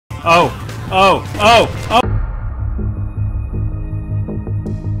Oh!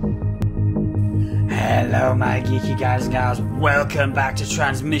 Hello, my geeky guys and gals. Welcome back to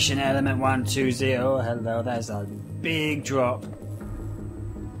Transmission Element 120. Hello, there's a big drop.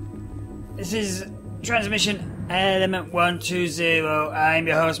 This is Transmission Element 120. I'm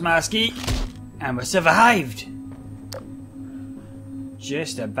your host, Marsky, and we survived.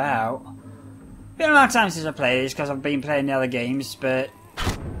 Just about. Been a long time since I played this because I've been playing the other games, but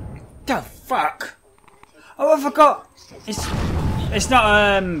the fuck! Oh, I forgot. It's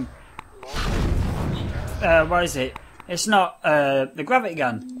not what is it? It's not the gravity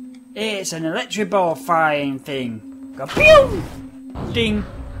gun. It's an electric ball firing thing. Go pew! Ding!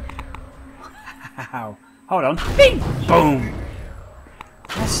 Wow. Hold on. Bing! Boom!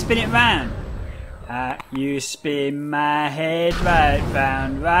 Let's spin it round. You spin my head right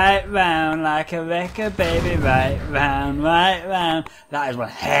round like a record, baby, right round. That is one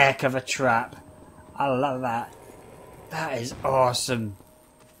heck of a trap. I love that. That is awesome.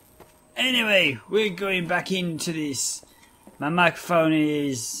 Anyway, we're going back into this. My microphone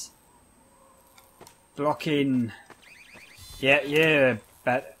is blocking. Yeah,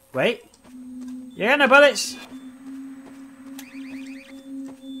 but wait. You got no bullets?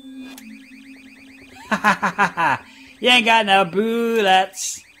 You ain't got no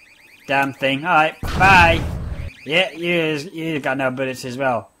bullets. Damn thing. Alright, bye. Yeah, you got no bullets as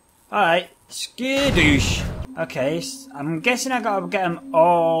well. Alright, skidoosh. Okay, I'm guessing I gotta get them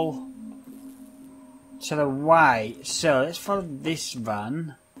all to the right. So let's follow this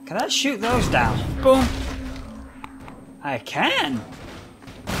van. Can I shoot those down? Boom. I can.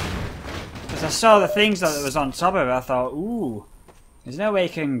 Because I saw the things that was on top of it. I thought, ooh, there's no way you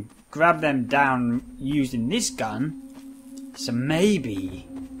can grab them down using this gun. So maybe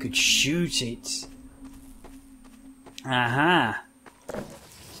could shoot it. Aha.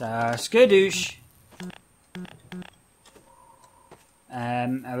 So skadoosh.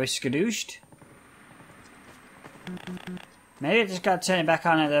 Are we skadooshed? Maybe I just gotta turn it back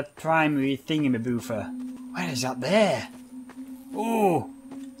on at the primary thingamaboofer. Where is that there? Ooh.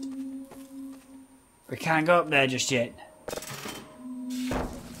 We can't go up there just yet.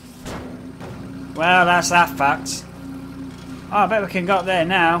 Well, that's that fact. Oh, I bet we can go up there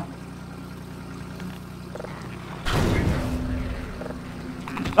now.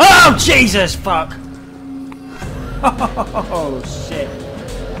 Oh, Jesus, fuck! Oh, shit.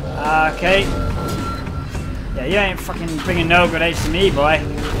 Okay. Yeah, you ain't fucking bringing no grenades to me, boy.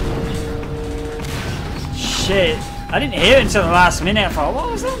 Shit. I didn't hear it until the last minute. I thought, what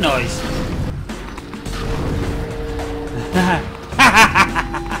was that noise?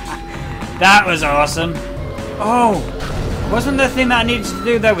 That was awesome. Oh, wasn't there a thing that I needed to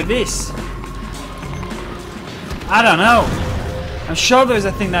do there with this? I don't know. I'm sure there was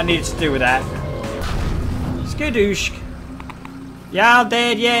a thing that I needed to do with that. Skadoosh. Y'all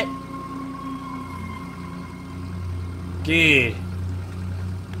dead yet? Good.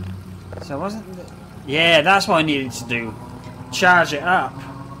 So wasn't it? Yeah, that's what I needed to do. Charge it up.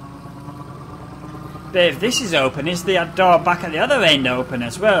 But if this is open, is the door back at the other end open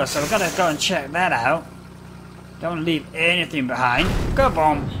as well? So we've got to go and check that out. Don't leave anything behind. Go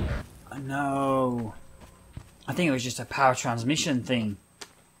bomb. Oh, no. I think it was just a power transmission thing.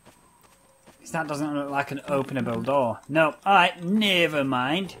 Because that doesn't look like an openable door. Nope. Alright, never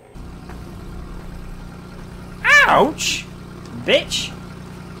mind. Ouch! Bitch!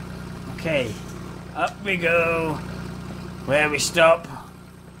 Okay. Up we go. Where we stop?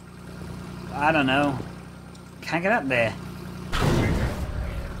 I don't know. Can't get up there.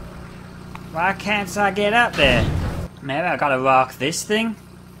 Why can't I get up there? Maybe I gotta rock this thing?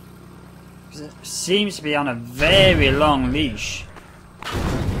 It seems to be on a very long leash.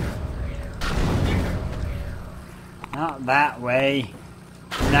 Not that way.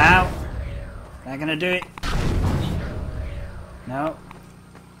 Now. Not gonna do it. No.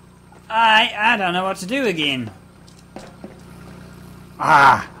 I don't know what to do again.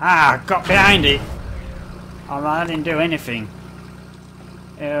 Got behind it. Oh, I didn't do anything.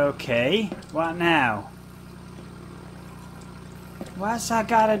 Okay, what now? What's I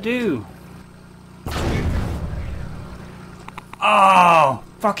gotta do? Oh,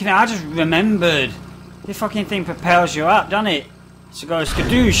 fucking hell, I just remembered. The fucking thing propels you up, doesn't it? So go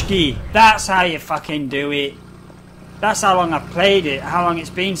skadooshki. That's how you fucking do it. That's how long I've played it. How long it's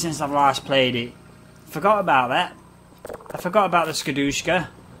been since I've last played it. Forgot about that. I forgot about the skadooshka.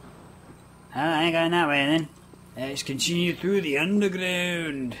 I ain't going that way then. Let's continue through the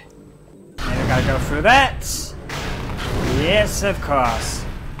underground. Maybe we gotta go through that. Yes, of course.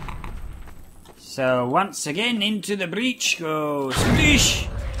 So once again into the breach goes. Skadoosh!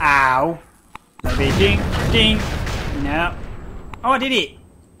 Ow. Maybe ding, ding. No. Oh, I did it.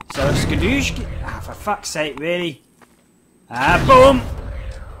 So, skadoosh. Ah, for fuck's sake, really. Ah, boom.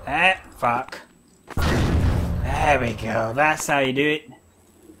 Fuck. There we go. That's how you do it.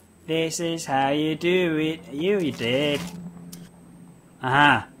 This is how you do it. You did.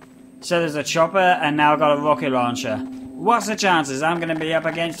 Aha. So there's a chopper, and now I've got a rocket launcher. What's the chances I'm going to be up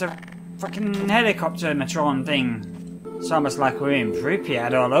against a fucking helicopter Matron thing? It's almost like we're in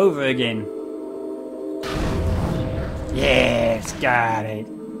Pripyat all over again. Yes, got it.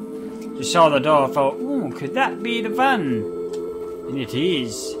 Just saw the door, thought, ooh, could that be the van? And it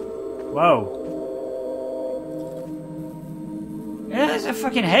is. Whoa. Yeah, there's a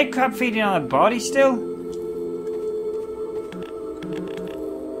fucking head crab feeding on a body still.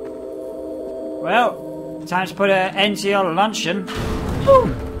 Well, time to put an end to your luncheon.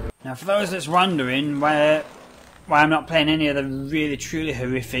 Boom. Now, for those that's wondering why I'm not playing any of the really truly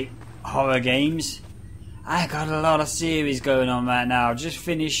horrific horror games, I got a lot of series going on right now. Just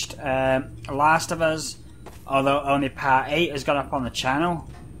finished Last of Us, although only part 8 has gone up on the channel.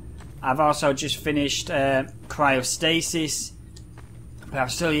 I've also just finished Cryostasis, but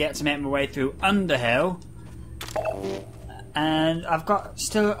I've still yet to make my way through Underhell. And I've got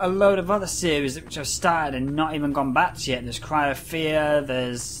still a load of other series which I've started and not even gone back to yet. There's Cryofear,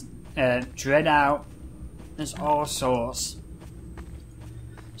 there's Dread Out, there's all sorts.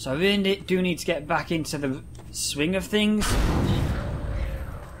 So I really do need to get back into the swing of things.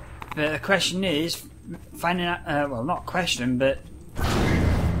 But the question is, finding out, well, not question, but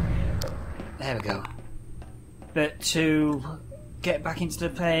there we go. But to get back into the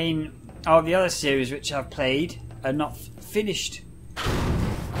playing all the other series which I've played are not finished.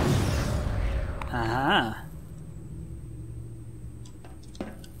 Aha.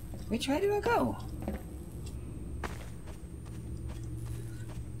 Which way do I go?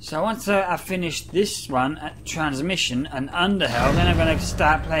 So once I've finished this one at Transmission and Underhell, then I'm going to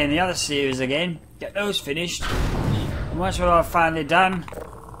start playing the other series again, get those finished. And once we're all finally done,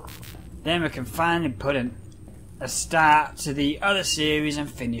 then we can finally put a start to the other series and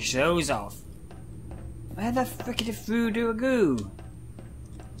finish those off. Where the frickety foo do I go?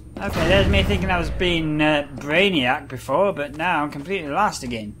 Okay, there's me thinking I was being Brainiac before, but now I'm completely lost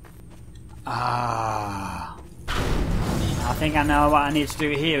again. Ah. I think I know what I need to do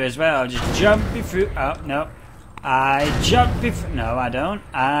here as well. Just jump through. Oh, no. I jump before. No, I don't.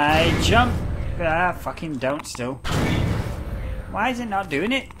 I jump. I fucking don't still. Why is it not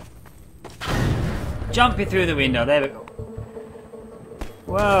doing it? Jumping through the window. There we go.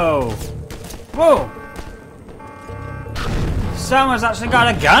 Whoa. Whoa. Someone's actually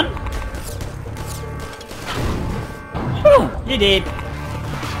got a gun? Boom. You did.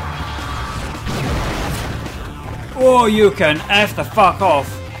 Oh, you can F the fuck off.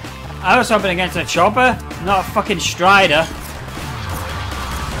 I was hoping against a chopper, not a fucking Strider.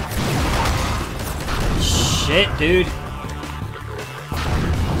 Shit, dude.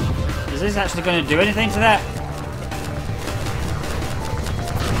 Is this actually going to do anything to that?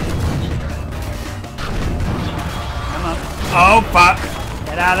 Come on. Oh, fuck.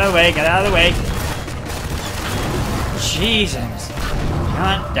 Get out of the way, get out of the way. Jesus. Come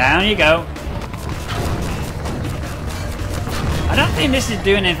on, down you go. I don't think this is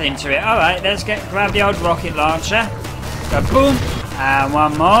doing anything to it. Alright, let's grab the old rocket launcher. Go boom. And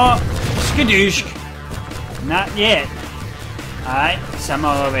one more. Skadoosh. Not yet. Alright, some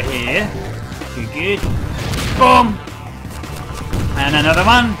more over here. Good, good. Boom. And another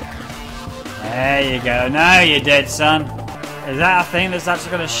one. There you go. Now you're dead, son. Is that a thing that's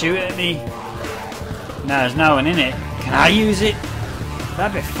actually going to shoot at me? No, there's no one in it. Can I use it?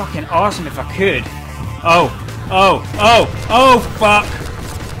 That'd be fucking awesome if I could. Oh. Oh, oh, oh, fuck.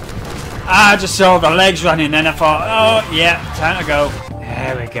 I just saw the legs running, then I thought, oh, yeah, time to go.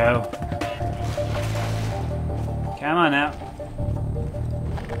 There we go. Come on now.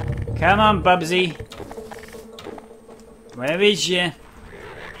 Come on, Bubsy. Where is you?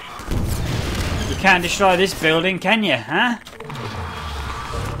 You can't destroy this building, can you, huh?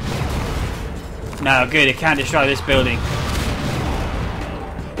 No, good, he can't destroy this building.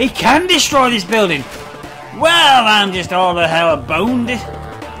 He can destroy this building! Well, I'm just all the hell boned.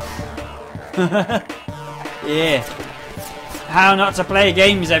 Yeah. How not to play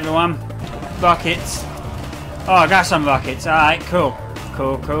games, everyone. Rockets. Oh, I got some rockets. Alright, cool.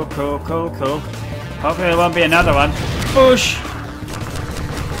 Cool, cool, cool, cool, cool. Hopefully there won't be another one. Push.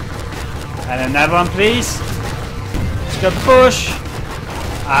 And another one, please. Let's go push.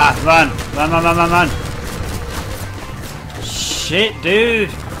 Ah, run. Run, run, run, run, run. Shit,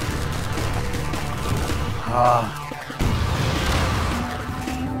 dude. Oh.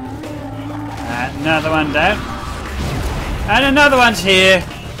 Another one down. And another one's here.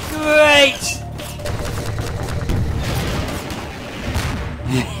 Great!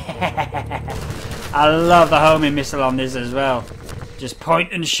 I love the homing missile on this as well. Just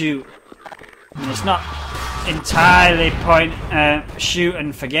point and shoot. I mean, it's not entirely point, shoot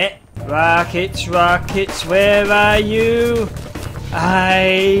and forget. Rockets, rockets, where are you?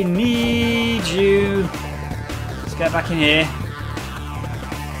 I need you. Let's get back in here.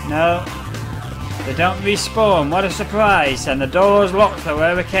 No. They don't respawn. What a surprise. And the door's locked for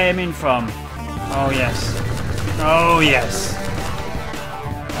where we came in from. Oh, yes. Oh, yes.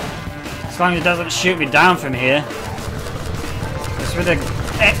 As long as it doesn't shoot me down from here. Just with the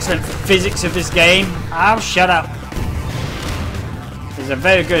excellent physics of this game. Oh, shut up. There's a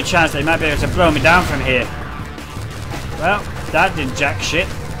very good chance they might be able to blow me down from here. Well, that did jack shit.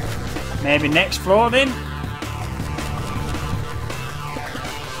 Maybe next floor then?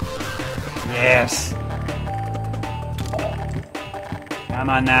 Yes. Come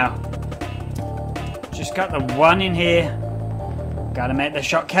on now. Just got the one in here. Gotta make the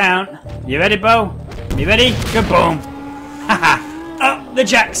shot count. You ready, Bo? You ready? Kaboom! Haha! Up the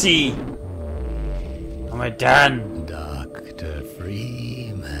jacksie! And we're done. Dr.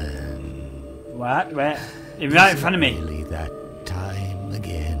 Freeman. What? Where? You're right in front of me. Really that time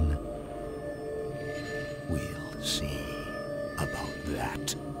again? We'll see about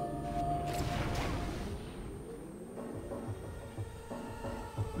that.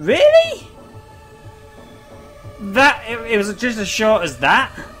 Really? That it was just as short as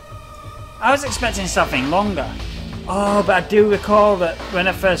that? I was expecting something longer. Oh, but I do recall that when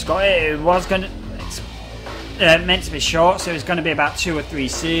I first got it, it was going to meant to be short, so it was going to be about 2 or 3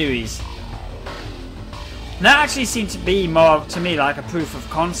 series. And that actually seemed to be more to me like a proof of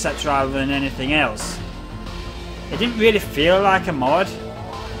concept rather than anything else. It didn't really feel like a mod.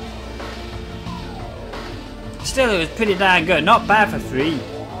 Still, it was pretty darn good. Not bad for free.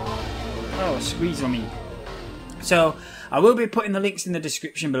 Oh, squeeze on me. So, I will be putting the links in the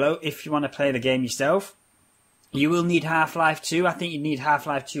description below if you want to play the game yourself. You will need Half-Life 2. I think you need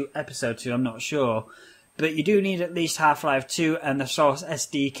Half-Life 2 Episode 2, I'm not sure. But you do need at least Half-Life 2 and the Source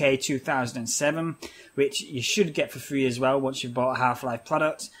SDK 2007, which you should get for free as well once you've bought a Half-Life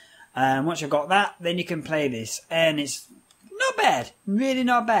product. And once you've got that, then you can play this. And it's not bad. Really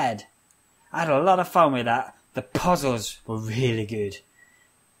not bad. I had a lot of fun with that. The puzzles were really good.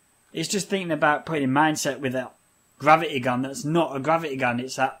 It's just thinking about putting mindset with a gravity gun that's not a gravity gun.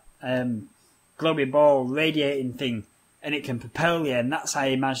 It's that glowy ball radiating thing. And it can propel you, and that's how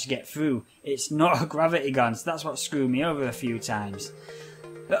you manage to get through. It's not a gravity gun, so that's what screwed me over a few times.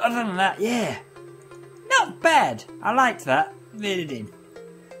 But other than that, yeah. Not bad. I liked that. Really did.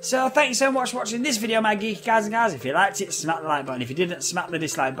 So, thank you so much for watching this video, my geeky guys and guys. If you liked it, smack the like button. If you didn't, smack the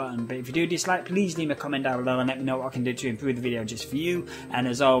dislike button. But if you do dislike, please leave a comment down below and let me know what I can do to improve the video just for you. And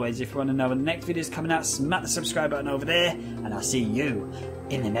as always, if you want to know when the next video is coming out, smack the subscribe button over there. And I'll see you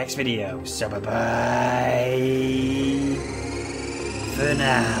in the next video. So, bye-bye for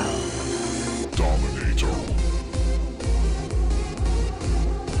now. Dominator.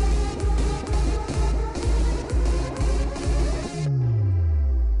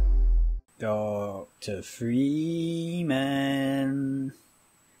 Dr. Freeman.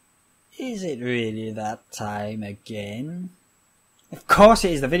 Is it really that time again? Of course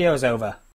it is, the video's over.